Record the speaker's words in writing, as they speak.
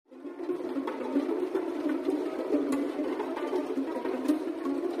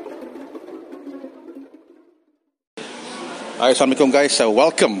Assalamualaikum guys,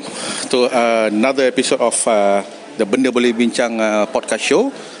 welcome to another episode of the Benda Boleh Bincang podcast show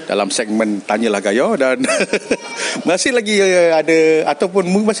dalam segmen Tanyalah Gayour. Dan masih lagi ada, ataupun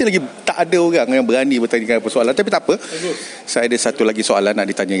masih lagi tak ada orang yang berani bertanya persoalan. Tapi tak apa, saya ada satu lagi soalan nak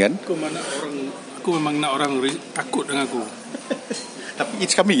ditanyakan. Aku memang nak orang takut dengan aku. Tapi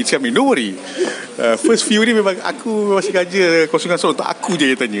it's coming, don't worry. First few ni memang aku masih kerja kosongan soalan untuk aku je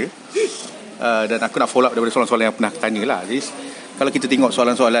yang tanya. Dan aku nak follow up daripada soalan-soalan yang pernah aku tanya lah. Jadi kalau kita tengok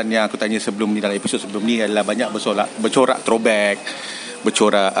soalan-soalan yang aku tanya sebelum ni, dalam episod sebelum ni, adalah banyak bercorak throwback,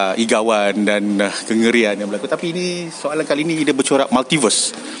 bercorak igawan dan kengerian yang berlaku. Tapi ini soalan kali ni dia bercorak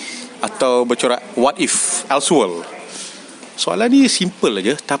multiverse atau bercorak what if, elseworld. Soalan ni simple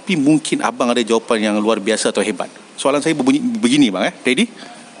aja, tapi mungkin abang ada jawapan yang luar biasa atau hebat. Soalan saya berbunyi begini bang, ready?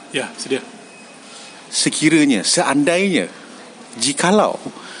 Ya, sedia. Sekiranya, seandainya, jikalau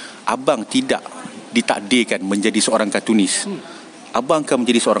abang tidak ditakdirkan menjadi seorang kartunis, abang akan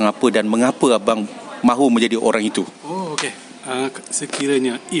menjadi seorang apa dan mengapa abang mahu menjadi orang itu? Oh, okey.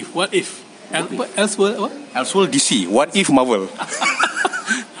 Sekiranya, what if? Elseworld what? Elseworld DC, what if Marvel?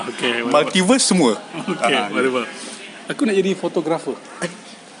 Okey, multiverse semua. Okey, whatever. Aku nak jadi fotografer.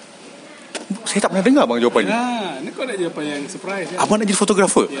 Saya tak pernah dengar bang jawapannya. Ni kau nak jawapan yang surprise ya? Abang nak jadi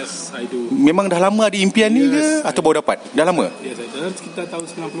fotografer? Yes, I do. Memang dah lama ada impian ni ke? Atau baru dapat? Dah lama? Yes, dalam sekitar tahun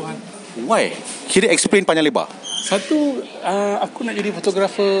 90-an. Why? Kira explain panjang lebar. Satu, aku nak jadi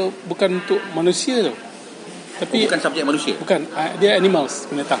fotografer bukan untuk manusia tau. Tapi bukan subjek manusia? Bukan, dia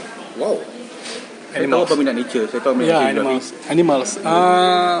animals, binatang. Wow. Saya tahu apa minat nature. Saya tahu minat nature. Animals.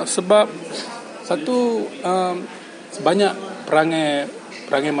 Sebab satu, banyak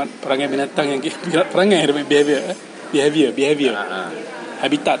perangai binatang yang behavior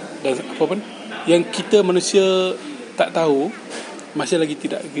habitat dan apa pun yang kita manusia tak tahu, masih lagi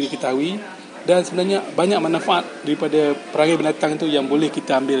tidak diketahui, dan sebenarnya banyak manfaat daripada perangai binatang itu yang boleh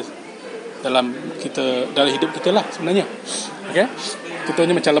kita ambil dalam hidup kita lah sebenarnya. Okey,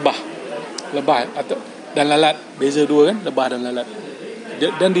 contohnya macam lebah atau dan lalat, beza dua kan, lebah dan lalat.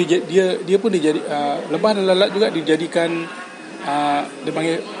 Dan dia pun lebah dan lalat juga dijadikan dia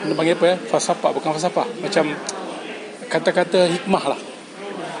panggil apa ya, falsafah, bukan falsafah, macam kata-kata hikmah lah.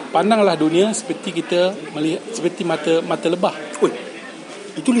 Pandanglah dunia seperti kita melihat, seperti mata lebah. Oi,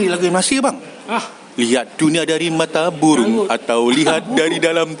 itu lagu yang masih bang. Lihat dunia dari mata burung atau lihat dari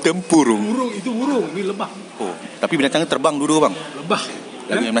dalam tempurung. Burung, ni lebah. Oh, tapi binatang terbang dulu bang. Lebah.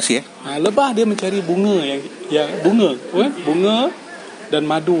 Lagu yang masih lebah dia mencari bunga yang bunga dan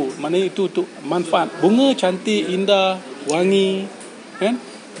madu. Maknanya itu untuk manfaat. Bunga cantik, indah, wangi kan?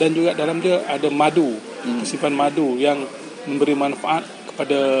 Dan juga dalam dia ada madu, tersimpan madu yang memberi manfaat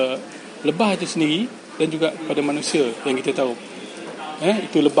kepada lebah itu sendiri dan juga kepada manusia yang kita tahu.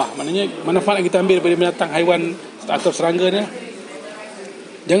 Itu lebah. Maknanya manfaat yang kita ambil daripada binatang, haiwan atau serangga ni.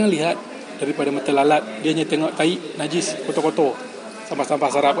 Jangan lihat daripada mata lalat, dia hanya tengok tai najis, kotor-kotor, sampah-sampah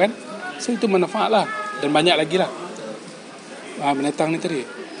sarap kan. So itu manfaat lah. Dan banyak lagi lah binatang ni tadi.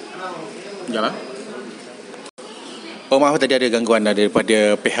 Jalan. Oh maaf, tadi ada gangguan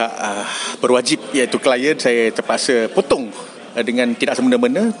daripada pihak berwajib, iaitu klien. Saya terpaksa potong dengan tidak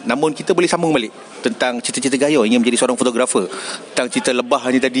semena-mena. Namun kita boleh sambung balik tentang cita-cita Gayour ingin menjadi seorang fotografer, tentang cerita lebah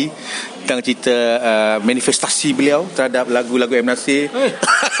ni tadi, tentang cerita manifestasi beliau terhadap lagu-lagu M. Nasir.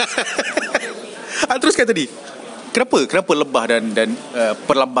 Teruskan tadi. Kenapa lebah dan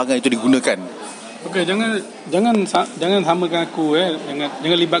perlambangan itu digunakan? Okey, jangan samakan aku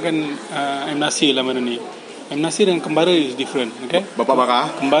jangan libatkan M. Nasir dalam benda ni. M. Nasir dengan kembara is different, okay? Bapak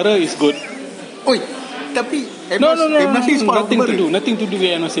Bakar, kembara is good. Oi, tapi M. Nasir is nothing to do with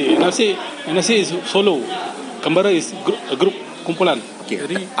M. Nasir. M. Nasir is solo. Kembara is a group, kumpulan. Okay.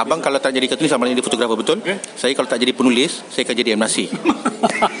 Jadi abang kalau tak jadi kartunis, abang jadi fotografer, betul? Okay. Saya kalau tak jadi penulis, saya akan jadi M. Nasir.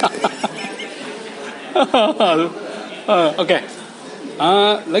 Okey.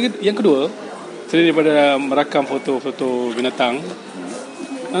 Lagi yang kedua, selain daripada merakam foto-foto binatang,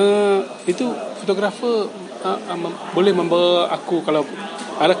 itu fotografer boleh membawa aku kalau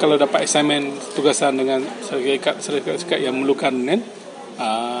dapat assignment, tugasan dengan syarikat yang memerlukan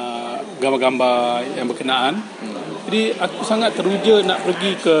gambar-gambar yang berkenaan. Jadi aku sangat teruja nak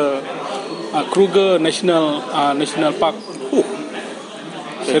pergi ke Kruger National Park.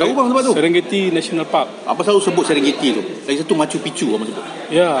 Serengeti National Park. Apa selalu sebut Serengeti tu? Lagi satu Machu Picchu apa sebut?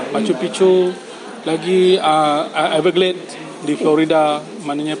 Ya, Machu Picchu. Lagi Everglades di Florida,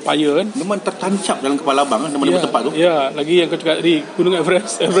 maknanya paya kan. Memang tertancap dalam kepala abang kan, nama-nama tempat tu. Ya, lagi yang kau cakap tadi, Gunung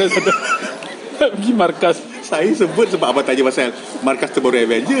Everest ada. Pergi markas. Saya sebut sebab abang tanya pasal markas terbaru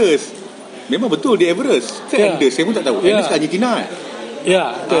Avengers. Memang betul di Everest. Saya Anders, saya pun tak tahu. Anders kat Argentina.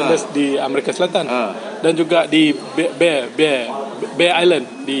 Ya, itu di Amerika Selatan. Dan juga di Bear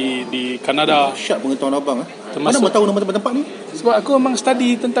Island di Kanada. Syak pengetahuan abang. Mana Termasuk, abang tahu nama tempat-tempat ni? sebab aku memang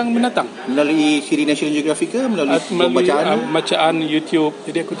study tentang binatang Melalui siri National Geographic ke? Melalui bacaan YouTube.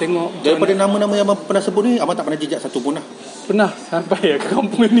 Jadi aku tengok daripada nama-nama yang abang pernah sebut ni, abang tak pernah jejak satu pun lah. pernah sampai ke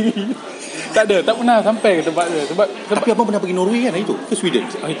kampung ni. Tak pernah sampai ke tempat dia. Sebab Tapi abang pernah pergi Norway kan itu? Ke Sweden?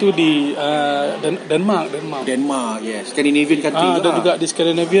 itu di Denmark. Yes. Scandinavian country Dan juga di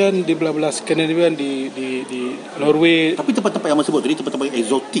Scandinavian, di belah-belah Scandinavian, di Norway. Tapi tempat-tempat yang abang sebut tadi tempat-tempat yang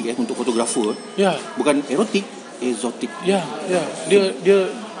eksotik untuk fotografer. Ya. Bukan erotik, eksotik. Ya.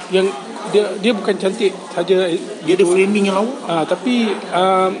 Dia bukan cantik saja. Dia ada framing yang lawa. Tapi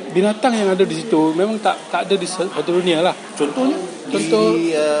binatang yang ada di situ memang tak ada di satu dunia lah. Contoh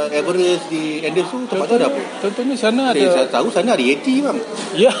di Everest, di Andes tu tempat tu ada apa? Contohnya sana ada. Saya tahu sana ada Yeti bang.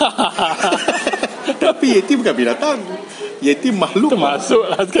 Ya. Tapi Yeti bukan binatang. Yeti makhluk. Termasuk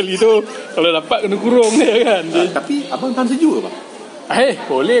lah sekali tu. Kalau dapat kena kurung dia kan. Tapi abang tahan sejuk ke bang?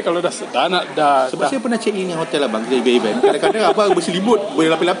 Boleh kalau dah Sebab saya pernah check in hotel abang, kita event. Kadang-kadang abang berselimut,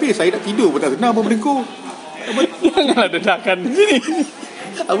 berlapis-lapis. Saya nak tidur pun tak senang abang berdengkur. Janganlah dendahkan di sini.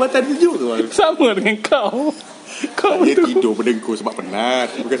 Abang tahan sejuk ke bang? Sama dengan kau. Dia tidur berdengkur sebab penat.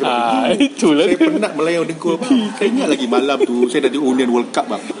 Bukan sebab itulah saya penat melayang berdengkur bang. Saya ingat lagi malam tu saya dah di Union World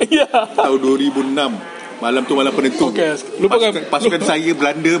Cup bang. Ya. Tahun 2006. Malam tu malam penentu. Okay. Lupakan pasukan saya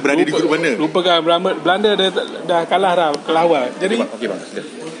Belanda berada di grup mana? Lupakan Belanda dah kalah dah kelawar. Jadi okey bang.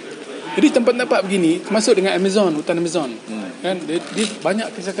 Jadi tempat-tempat begini termasuk dengan Amazon, hutan Amazon. Kan dia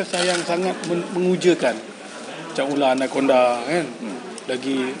banyak kisah-kisah yang sangat mengujakan. Macam ular anaconda kan.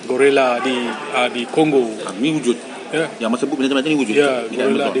 Lagi gorila di Kongo. Ini wujud. Ya. Yang masa sebut binatang ni wujud. Ya,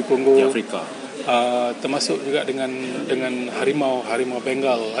 gorila di Kongo. Di Afrika. Termasuk juga dengan harimau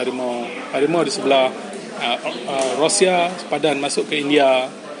Bengal, harimau di sebelah Rusia sepadan masuk ke India.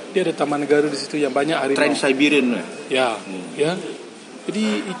 Dia ada taman negara di situ yang banyak harimau. Trans-Siberian. Ya. Jadi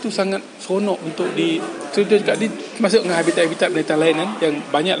itu sangat seronok untuk termasuk dengan habitat-habitat binatang lain kan, yang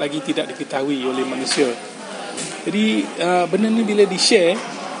banyak lagi tidak diketahui oleh manusia. Jadi benda ni bila di-share,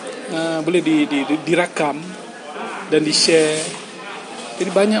 boleh dirakam dan di-share.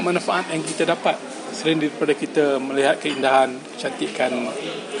 Jadi banyak manfaat yang kita dapat selain daripada kita melihat keindahan, kecantikan,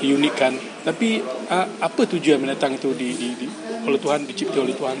 keunikan. Tapi apa tujuan binatang itu oleh Tuhan, dicipta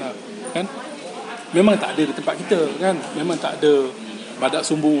oleh Tuhan lah, kan? Memang tak ada di tempat kita kan. Memang tak ada badak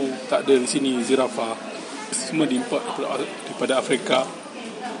sumbu, tak ada di sini zirafah. Semua diimport daripada Afrika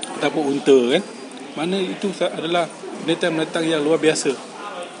ataupun unta kan. Mana itu adalah binatang-binatang yang luar biasa,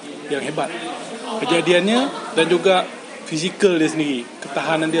 yang hebat kejadiannya dan juga fizikal dia sendiri,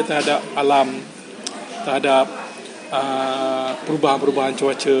 ketahanan dia terhadap alam, terhadap perubahan-perubahan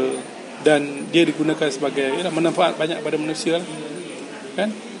cuaca, dan dia digunakan sebagai manfaat banyak pada manusia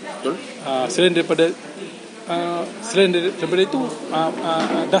kan. Betul. Selain daripada itu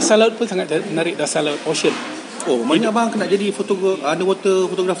dasar laut pun sangat menarik. Dasar laut, ocean. Maknanya abang kena jadi underwater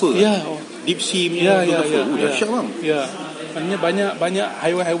photographer. Ya. Deep sea photographer. Dahsyat bang. Ya. Maknanya banyak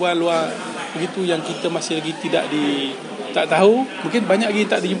haiwan-haiwan luar begitu yang kita masih lagi tak tahu, mungkin banyak lagi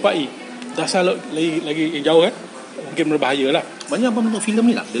tak dijumpai. Dasar laut lagi jauh kan, mungkin berbahaya lah. Banyak abang tengok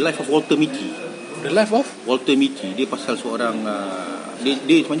filem ni lah, The Life of Walter Mitty. The Life of Walter Mitty. Dia pasal seorang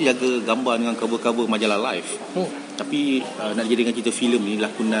dia sebenarnya jaga gambar dengan cover-cover majalah Life. Tapi nak jadikan cerita filem ni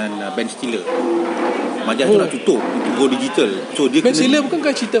lakonan Ben Stiller. Majalah tu nak tutup untuk go digital. So dia Ben Stiller bukankah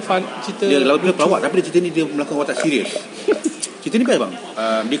cerita dia lawan dia pelawak, tapi dia cerita ni dia melakukan watak serius. Cerita ni best bang.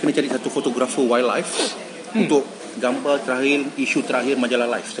 Dia kena cari satu fotografer wildlife untuk gambar terakhir, isu terakhir majalah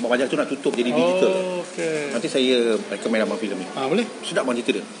Life. Sebab majalah tu nak tutup jadi digital. Okay. Nanti saya recommend abang filem ni. Boleh. Sedap bang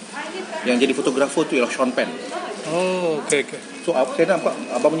cerita dia. Yang jadi fotografer tu ialah Sean Penn. Okay. So saya nampak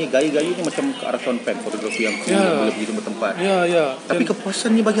abang punya gaya-gaya ni macam ke arah Sean Penn, fotografi yang cool, boleh pergi tempat-tempat. Ya. Tapi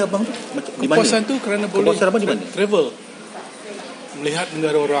kepuasannya bagi abang tu di mana? Kepuasan tu kerana boleh kepuasan abang di mana? Travel, melihat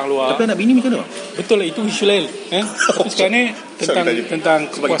negara orang luar. Tapi anak bini macam mana? Betul lah, itu isu lain kan. Tapi sekarang ni tentang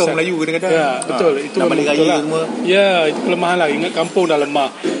sebab kita orang Melayu kadang-kadang. Ya, betul. Itu nak balik raya semua. Ya, itu kelemahan lah. Ingat kampung dah lemah.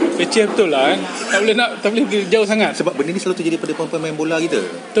 Pecah betul lah kan. Tak boleh pergi jauh sangat. Sebab benda ni selalu terjadi pada pemain bola kita.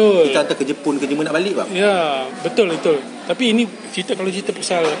 Betul. Kita hantar ke Jepun, ke Jerman nak balik bang. Ya, betul. Tapi ini cerita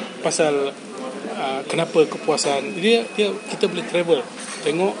pasal kenapa kepuasan. Dia kita boleh travel,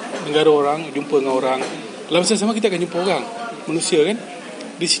 tengok negara orang, jumpa dengan orang. Dalam masa sama kita akan jumpa orang, manusia kan.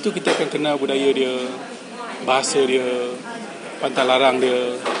 Di situ kita akan kenal budaya dia, bahasa dia, pantang larang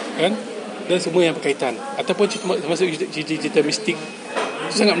dia kan, dan semua yang berkaitan. Ataupun termasuk cerita mistik.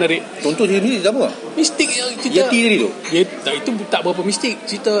 Itu sangat menarik. Contoh dia ni apa? Mistik yang cerita Yeti tadi tu. Itu tak berapa mistik.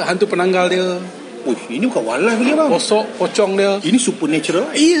 Cerita hantu penanggal dia. Ini bukan wildlife lagi bang. Pocong dia. Ini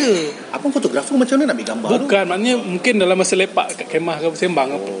supernatural. Iya. Abang fotografer macam mana nak ambil gambar Bukan, maknanya mungkin dalam masa lepak kat kemah ke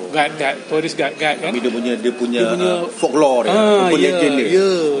sembang, guide, tourist guide kan. Tapi dia punya folklore dia. Legend dia. Ya,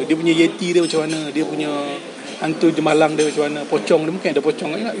 dia punya yeti dia macam mana, dia punya hantu jemalang dia macam mana, pocong dia mungkin ada pocong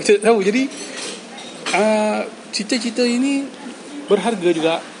kan. Kita tahu. Jadi cerita-cerita ini berharga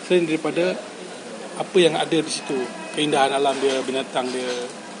juga selain daripada apa yang ada di situ, keindahan alam dia, binatang dia.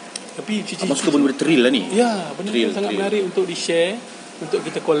 Tapi abang suka benda-benda thrill lah ni. Ya, benda tu sangat menarik untuk di-share, untuk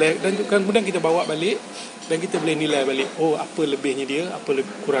kita collect, dan kemudian kita bawa balik dan kita boleh nilai balik, apa lebihnya dia, apa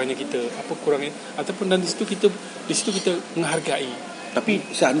kurangnya kita, apa kurangnya, ataupun dan di situ kita menghargai. Tapi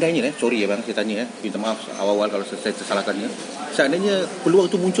seandainya sorry ya bang, saya tanya minta maaf awal-awal kalau saya tersalahkannya. Seandainya peluang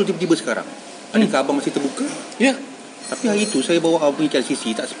tu muncul tiba-tiba sekarang, adakah abang masih terbuka? Ya. Tapi hari itu saya bawa abang pergi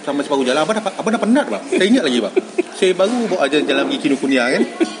KLCC, tak sampai separuh jalan abang dah penat bang. Saya ingat lagi bang. Saya baru bawa jalan pergi Kinokuniya kan.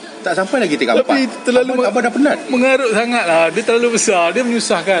 Tak sampai lagi tiga empat. Tapi terlalu abang dah penat. Mengarut sangat lah. Dia terlalu besar. Dia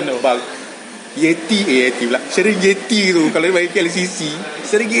menyusahkan tu. Bang, Yeti pula. Serengeti tu kalau bagi KLCC,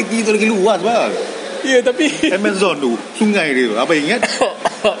 Serengeti tu lagi luas bang. Ya, tapi Amazon tu, sungai dia tu. Abang ingat?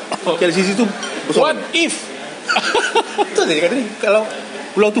 KLCC tu besar. What if? Betul saya kata ni. Kalau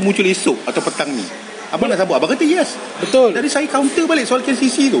pulau tu muncul esok atau petang ni, abang nak sabut? Abang kata yes. Betul. Jadi saya counter balik soal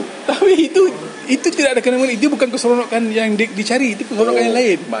KLCC tu. Tapi itu tidak ada kena-mena. Itu bukan keseronokan yang dicari. Itu keseronokan yang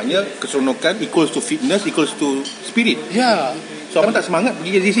lain. Maknanya keseronokan equals to fitness equals to spirit. Ya. So abang tak semangat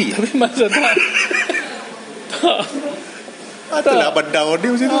pergi KLCC? Tapi masa tak. Itulah abang down dia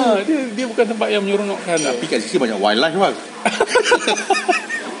macam tu. Dia bukan tempat yang menyeronokkan. Tapi KLCC banyak wildlife bang.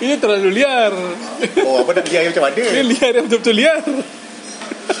 Ini terlalu liar. Abang nak liar macam mana? Dia liar yang betul-betul liar.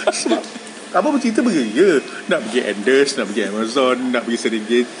 Abang bercerita pergi nak pergi Andes, nak pergi Amazon, nak pergi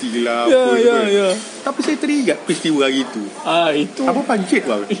Serengeti lah, ya. Tapi saya teringat peristiwa hari itu. Itu Abang pancit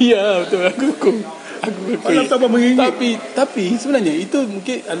bang. Ya, betul. Aku Malam tu abang mengingat. Tapi sebenarnya itu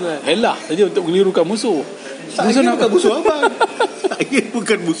mungkin adalah helah saja untuk menirukan musuh. Musuh bukan musuh abang. Saya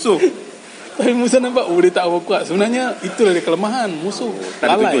bukan musuh. Tapi musuh nampak dia tak apa kuat. Sebenarnya itulah dia kelemahan musuh. Tak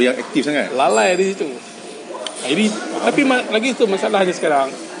ada lalai. tunjuk yang aktif sangat. Lalai di situ. Jadi tapi lagi itu masalahnya sekarang.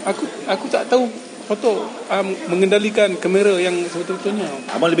 Aku tak tahu foto mengendalikan kamera yang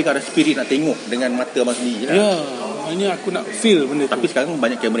sebetul-betulnya. Abang lebih ke arah spirit nak tengok dengan mata abang sendiri lah. Ya, maknanya aku nak feel benda tu. Tapi sekarang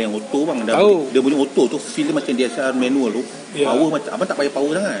banyak kamera yang auto bang. Dia punya auto tu feel dia macam DSLR manual tu. Power macam abang tak payah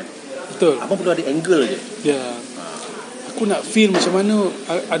power sangat. Betul. Abang perlu ada angle je. Ya. Aku nak feel macam mana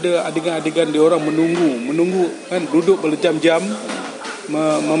ada adegan-adegan dia orang menunggu kan, duduk berjam-jam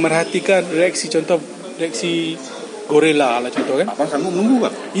memerhatikan reaksi gorila lah contoh kan. Abang sanggup menunggu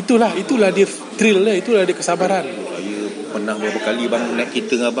bang? Itulah dia thrill dia, itulah dia kesabaran. Saya pernah beberapa kali bang naik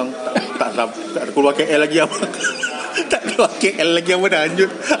kereta dengan abang tak keluar KL lagi abang. Tak keluar KL lagi abang dah lanjut.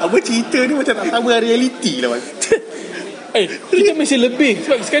 Abang cerita ni macam tak sama reality lah bang. Kita masih lebih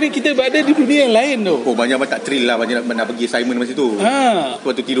sebab sekarang kita berada di dunia yang lain tu. Banyak abang tak thrill lah. Banyak nak pergi assignment masa tu.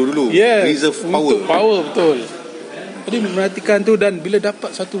 Lepas tu tidur dulu. Yes, reserve power. Power betul. Jadi merhatikan tu, dan bila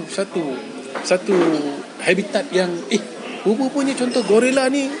dapat satu habitat yang rupa-rupanya contoh gorila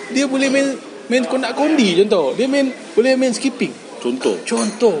ni dia boleh main kondak-kondi contoh. Dia boleh main skipping. Contoh.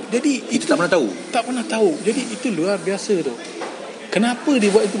 Jadi itu tak pernah tahu. Jadi itu luar biasa tu. Kenapa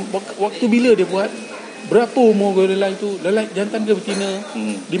dia buat itu? Waktu bila dia buat? Berapa umur gorila itu? Jantan ke betina?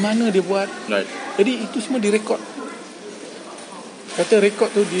 Di mana dia buat? Right. Jadi itu semua direkod. Kata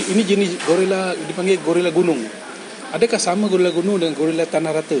rekod tu ini jenis gorila dipanggil gorila gunung. Adakah sama gorila gunung dengan gorila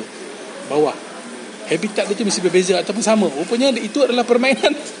tanah rata bawah? Habitat dia tu mesti berbeza ataupun sama. Rupanya itu adalah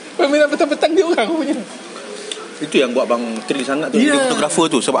permainan petang-petang dia orang rupanya. Itu yang buat abang thrill sangat tu. Dia fotografer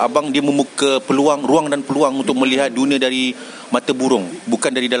tu sebab abang dia membuka ruang dan peluang untuk melihat dunia dari mata burung,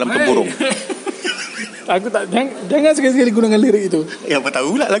 bukan dari dalam tempurung. Aku tak jangan sekali-sekali gunakan lirik itu. Apa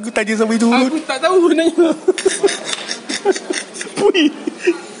tahu pula lagu Tanya Sama Itu. Aku tak tahu gunanya.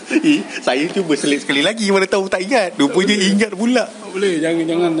 Saya cuba selit sekali lagi, mana tahu tak ingat. Rupanya ingat pula. Boleh,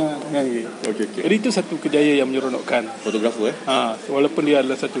 jangan lagi. Okey. Jadi itu satu kejayaan yang menyeronokkan. Fotografer Walaupun dia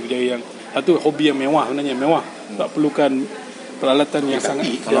adalah satu kejayaan yang satu hobi yang mewah sebenarnya, tak perlukan peralatan yang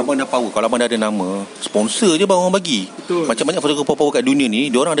sangat. Kalau abang dah power, kalau abang dah ada nama, sponsor je bang orang bagi. Betul. Macam banyak fotografer power kat dunia ni,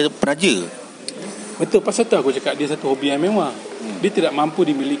 dia orang ada penaja. Betul, pasal tu aku cakap dia satu hobi yang mewah. Dia tidak mampu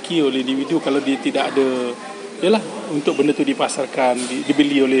dimiliki oleh individu kalau dia tidak ada, yalah, untuk benda tu dipasarkan,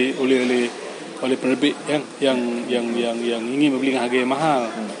 dibeli oleh penerbit yang ingin membeli dengan harga yang mahal.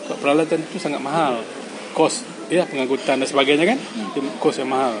 Peralatan itu sangat mahal. Kos pengangkutan dan sebagainya kan, kos yang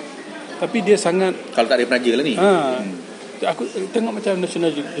mahal. Tapi dia sangat, kalau tak ada penaja lah ni. Aku tengok macam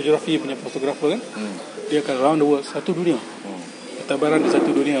National Geographic punya fotografer kan. Dia akan round the world, satu dunia. bertabaran di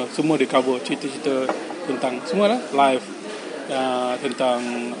satu dunia. Semua dia cover cerita-cerita tentang semualah life, tentang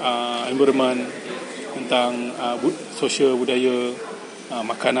environment, tentang sosial, budaya,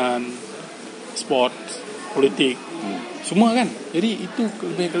 makanan, sport, politik, semua kan. Jadi itu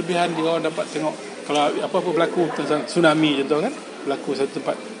kelebihan dia orang dapat tengok. Kalau apa-apa berlaku tentang tsunami contoh kan, berlaku satu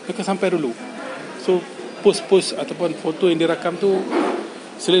tempat, mereka sampai dulu. So post ataupun foto yang dirakam tu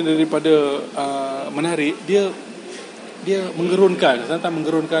selain daripada menarik, dia menggerunkan, sangat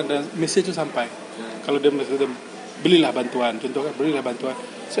menggerunkan, dan mesej tu sampai. Kalau dia belilah bantuan, contoh kan, belilah bantuan.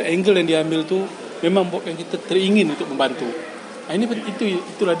 So angle yang dia ambil tu memang buatkan kita teringin untuk membantu.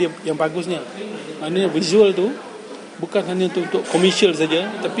 Itulah dia yang bagusnya. Maknanya visual tu bukan hanya untuk komersial saja,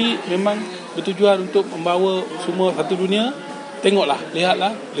 tapi memang bertujuan untuk membawa semua satu dunia. Tengoklah,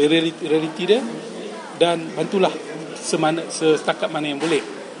 lihatlah realiti dia, dan bantulah setakat mana yang boleh.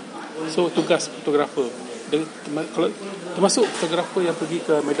 So tugas fotografer, kalau termasuk fotografer yang pergi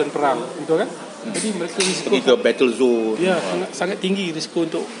ke medan perang, betul kan? Jadi mereka risiko pergi ke battle zone. Ya, sangat tinggi risiko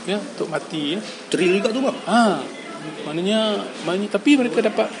untuk mati. Thrill juga tu bang. Maknanya tapi mereka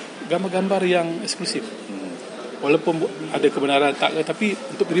dapat gambar-gambar yang eksklusif. Walaupun ada kebenaran tak, tapi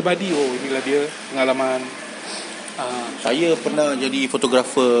untuk peribadi, inilah dia pengalaman. Saya pernah jadi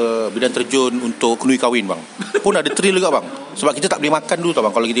fotografer bidang terjun untuk kenui kahwin bang. Pun ada thrill juga bang. Sebab kita tak boleh makan dulu tau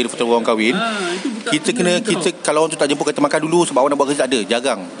bang. Kalau kita jadi fotografer orang kahwin, kalau orang tu tak jemput, kita makan dulu. Sebab orang nak buat kerja tak ada,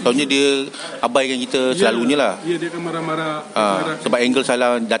 jagang. Soalnya dia abaikan kita selalunya lah. Dia akan marah-marah. Sebab angle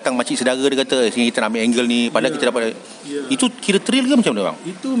salah, datang makcik saudara dia kata, sehingga kita nak ambil angle ni, padahal kita dapat. Itu kira thrill ke macam mana bang?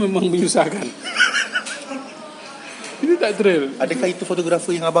 Itu memang menyusahkan. Itu tak thrill. Adakah itu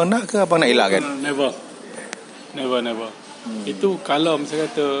fotografer yang abang nak ke abang nak elakkan? Never. Itu kalau misalnya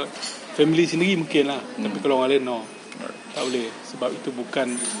kata family sendiri mungkin lah. Tapi kalau orang lain tak boleh. Sebab itu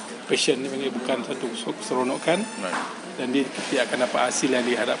bukan passion, bukan satu seronokan. Dan dia tidak akan dapat hasil yang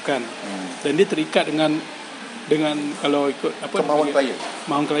diharapkan. Dan dia terikat dengan kalau ikut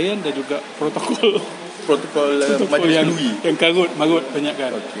kemauan klien dan juga protokol yang marut banyak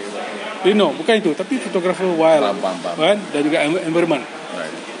kan. Jadi bukan itu, tapi fotografer wild kan, dan juga environment.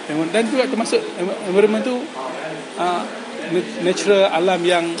 Dan juga termasuk environment tu natural, alam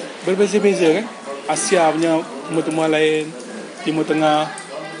yang berbeza-beza kan. Asia punya tumbuh-tumbuhan lain, Timur Tengah,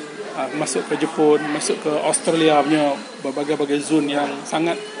 masuk ke Jepun, masuk ke Australia punya berbagai-bagai zon yang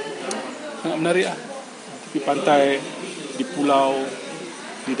sangat menarik lah. Di pantai, di pulau,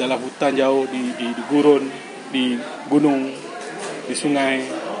 di dalam hutan jauh, di gurun, di gunung, di sungai,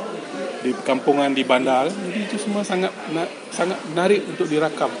 di perkampungan, di bandar. Jadi itu semua sangat menarik untuk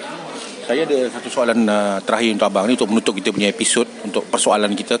dirakam. Saya ada satu soalan terakhir untuk abang ni, untuk menutup kita punya episod, untuk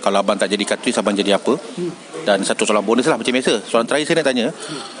persoalan kita. Kalau abang tak jadi Kartunis, abang jadi apa? Dan satu soalan bonus lah macam biasa. Soalan terakhir saya nak tanya,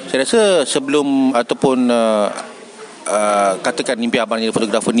 saya rasa sebelum ataupun katakan mimpi abang jadi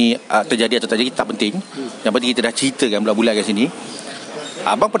fotografer ni terjadi atau tak jadi, tak penting. Yang penting kita dah ceritakan bulat-bulat kat sini.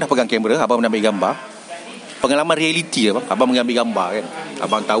 Abang pernah pegang kamera, abang pernah ambil gambar. Pengalaman realiti abang mengambil gambar kan.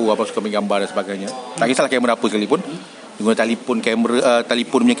 Abang tahu abang suka ambil gambar dan sebagainya. Tak kisahlah kamera apa sekalipun, guna telefon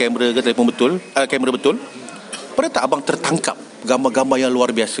punya kamera ke telefon betul, kamera betul. Pernah tak abang tertangkap gambar-gambar yang luar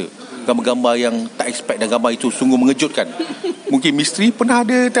biasa, gambar-gambar yang tak expect, dan gambar itu sungguh mengejutkan? Mungkin misteri. Pernah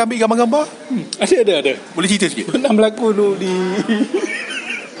ada terambil gambar-gambar? Ada. Boleh cerita sikit? Pernah berlaku dulu di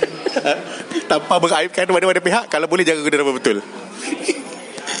tanpa mengaibkan mana-mana pihak, kalau boleh jaga guna nama betul.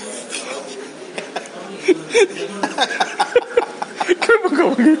 Kenapa kau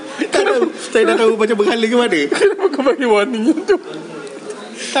bagi? Saya dah tahu macam berhala ke mana. Kenapa kau bagi warning itu?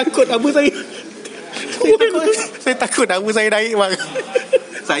 Takut nama saya. Saya takut nama saya naik bang.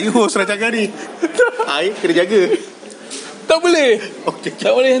 Saya host rancangan ni. Kena jaga. Tak boleh.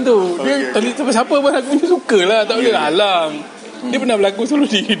 Tak boleh yang tu. Okay. Dia siapa pun aku ni suka lah. Tak boleh alam. Dia pernah berlaku selalu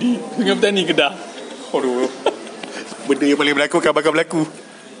di Sungai Petani, Kedah. Aduh. Benda yang paling berlaku akan bakal berlaku.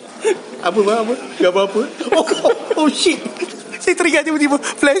 Apa? Gambar apa? Oh shit. Saya teringat tiba-tiba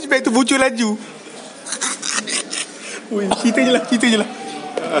flashback tu muncul laju. Cerita je lah.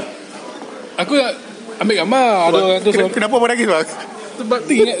 Aku nak ambil gambar. Ada orang tu kenapa abang nangis bang? sebab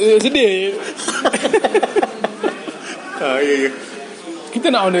teringat sedih. Ya. Kita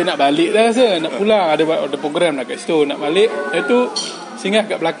nak balik dah rasa. Nak pulang. Ada program nak kat situ. Nak balik. Itu singgah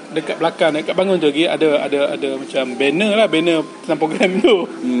dekat belakang, dekat bangun tu lagi ada macam banner tentang program tu.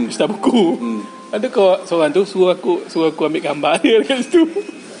 Cerita buku. Ada seorang tu suruh aku ambil gambar dia dekat situ.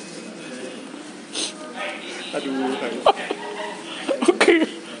 Aduh.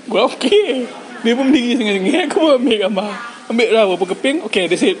 Okey. Dia pun berdiri sengit-sengit. Aku pun ambil gambar. Ambil lah berapa keping. Okay,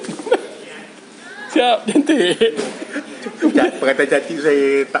 that's it. Siap, cantik. Perkataan cantik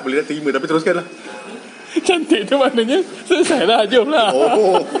saya tak boleh nak terima, tapi teruskanlah. Cantik tu maknanya selesai lah, jom lah.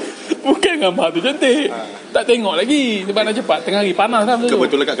 Bukan gambar tu cantik. Tak tengok lagi sebab nak cepat. Tengah hari panas lah tu.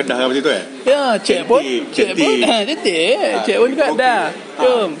 Kebetulan kat Kedah macam tu Ya, cek pun cantik. Cek pun juga dah.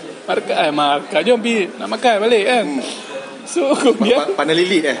 Jom markah jom pergi nak makan balik kan. So dia panah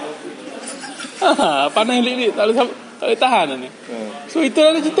lilit panah lilit tak boleh tahan ni. So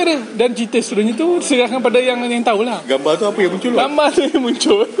itulah cerita dia. Dan cerita seterusnya tu serahkan pada yang tahulah. Gambar tu apa yang muncul? Gambar tu yang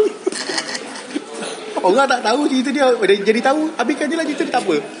muncul. Orang tak tahu cerita dia. Jadi tahu, habiskan je lah cerita dia, tak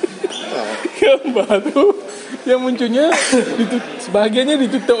apa. Gambar tu yang munculnya sebahagiannya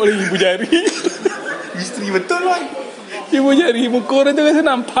ditutup oleh ibu jari. Misteri betul lah. Ibu jari, muka orang tu rasa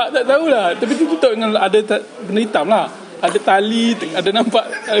nampak tak tahulah. Tapi tu tutup dengan ada benda hitam lah. Ada tali, ada nampak.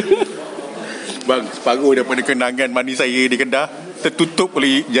 Bang, separuh daripada kenangan mandi saya di Kedah tertutup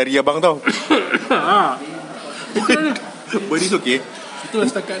oleh jari abang tau. But it's okay. Itulah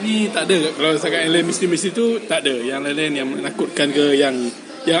setakat ni tak ada. Kalau setakat yang lain misteri-misteri tu tak ada. Yang lain-lain yang menakutkan ke, yang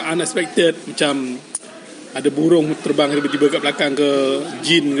unexpected, macam ada burung terbang tiba-tiba kat belakang ke,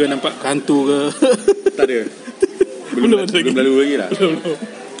 jin ke, nampak hantu ke. Tak ada. Belum lalu lagi lah. Belum.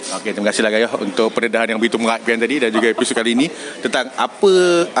 Okey, terima kasihlah Gayour untuk pendedahan yang begitu mengagumkan tadi dan juga episod kali ini tentang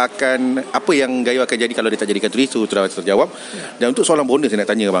apa yang Gayour akan jadi kalau dia tak jadi Kartunis, itu sudah terjawab. Dan untuk soalan bonus saya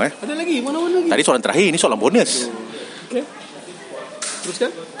nak tanya bang Ada lagi? Mana lagi? Tadi soalan terakhir, ini soalan bonus. Okey.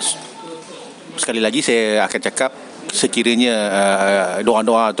 Teruskan. Sekali lagi saya akan cakap, sekiranya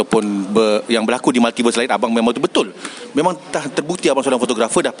doa-doa ataupun yang berlaku di multiverse lain abang memang betul, memang dah terbukti abang seorang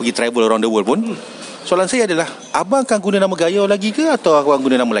fotografer, dah pergi travel around the world pun. Soalan saya adalah, abang akan guna nama Gayour lagi ke atau abang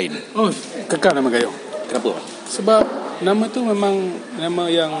guna nama lain? Kekal nama Gayour. Kenapa? Sebab nama tu memang nama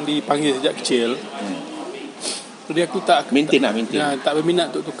yang dipanggil sejak kecil. Jadi aku tak maintain. Tak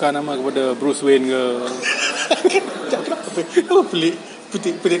berminat untuk tukar nama kepada Bruce Wayne ke. Kenapa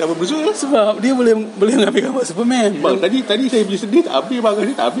pelik nama Bruce Wayne? Sebab dia boleh mengambil gambar Superman. Bang, tadi saya punya sedih tak habis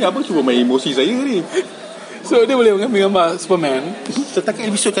bang. Abang cuma main emosi saya ni. So dia boleh mengambil gambar Superman. Setakat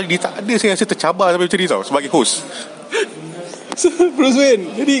episod kali dia tak ada, saya rasa tercabar sampai macam ni tau, sebagai host. So, Bruce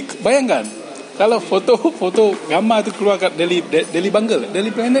Wayne. Jadi bayangkan kalau foto gambar tu keluar kat Daily Bungle,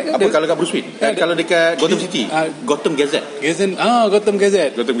 Daily Planet kan? Apa kalau kat Bruce Wayne? Kalau dekat Gotham City, Gotham Gazette. Gotham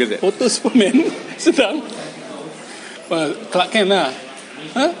Gazette. Foto Superman sedang Clark Kent lah.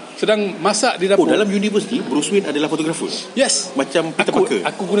 Sedang masak di dapur. Dalam universiti Bruce Wayne adalah fotografer. Yes. Macam Peter Parker.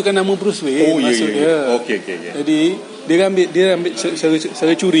 Aku gunakan nama Bruce Wayne. Ya. Okey. Jadi dia ambil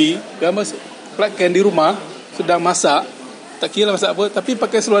secara curi gambar Clark Kent di rumah sedang masak. Tak kira lah masak apa, tapi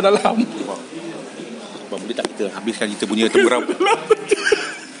pakai seluar dalam. Bang, boleh tak kita habiskan kita punya temuram?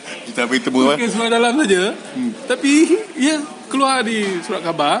 Kita habis temu pakai seluar dalam saja. Tapi ia keluar di surat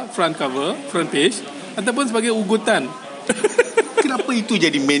khabar, front page, ataupun sebagai ugutan. Kenapa itu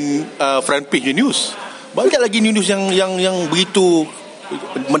jadi main front page news? Banyak lagi news yang begitu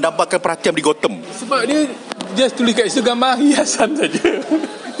mendapatkan perhatian di Gotham. Sebab dia just tulis kat situ gambar hiasan saja.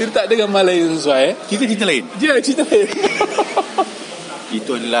 Dia tak ada gambar lain yang sesuai. Cerita lain. Cerita lain.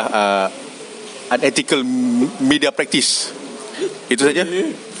 Itu adalah unethical media practice. Itu saja.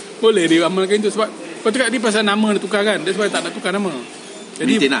 Boleh diamalkan itu. Sebab kau cakap dia pasal nama nak tukar kan. That's why tak nak tukar nama.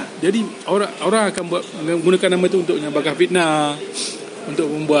 Jadi orang akan menggunakan nama tu untuk menyebarkan fitnah, untuk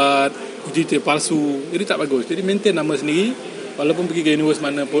membuat cerita palsu. Jadi tak bagus. Jadi maintain nama sendiri walaupun pergi ke universe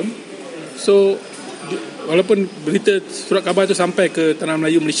mana pun. So walaupun berita surat khabar tu sampai ke tanah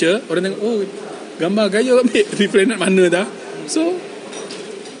Melayu Malaysia, orang tengok gambar Gayour ambil di planet mana dah. So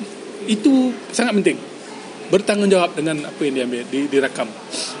itu sangat penting, bertanggungjawab dengan apa yang dia ambil, dirakam.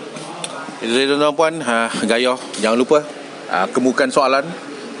 Itu saja tuan-tuan puan. Gayour, jangan lupa kemukakan soalan,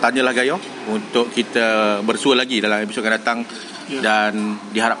 tanyalah Gayour untuk kita bersua lagi dalam episod akan datang. Dan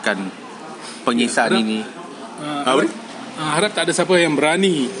diharapkan penyiasat ini harap tak ada siapa yang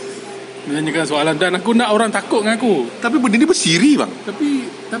berani menanyakan soalan. Dan aku nak orang takut dengan aku. Tapi benda ni bersiri bang.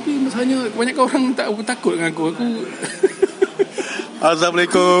 Tapi masalahnya kebanyakan orang tak takut dengan aku.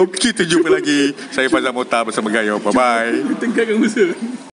 Assalamualaikum. Kita jumpa lagi. Saya Fazal Mokhtar bersama Gayour. Bye bye. Tengahkan usaha.